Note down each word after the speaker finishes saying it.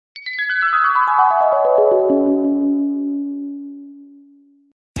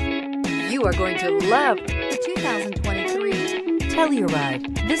You are going to love the 2023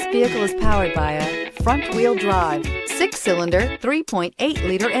 Telluride. This vehicle is powered by a front-wheel drive, 6-cylinder,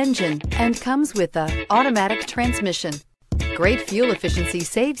 3.8-liter engine, and comes with an automatic transmission. Great fuel efficiency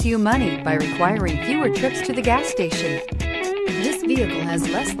saves you money by requiring fewer trips to the gas station. This vehicle has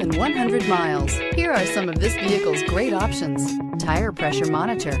less than 100 miles. Here are some of this vehicle's great options: tire pressure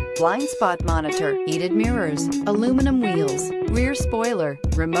monitor, blind spot monitor, heated mirrors, aluminum wheels, rear spoiler,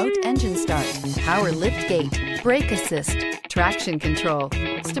 remote engine start, power liftgate, brake assist, traction control,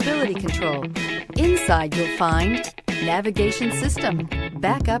 stability control. Inside you'll find navigation system,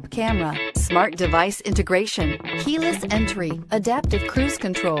 backup camera, smart device integration, keyless entry, adaptive cruise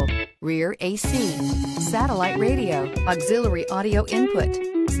control, rear AC, satellite radio, auxiliary audio input,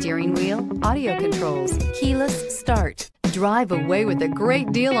 steering wheel audio controls, keyless start. Drive away with a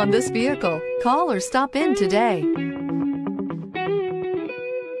great deal on this vehicle. Call or stop in today.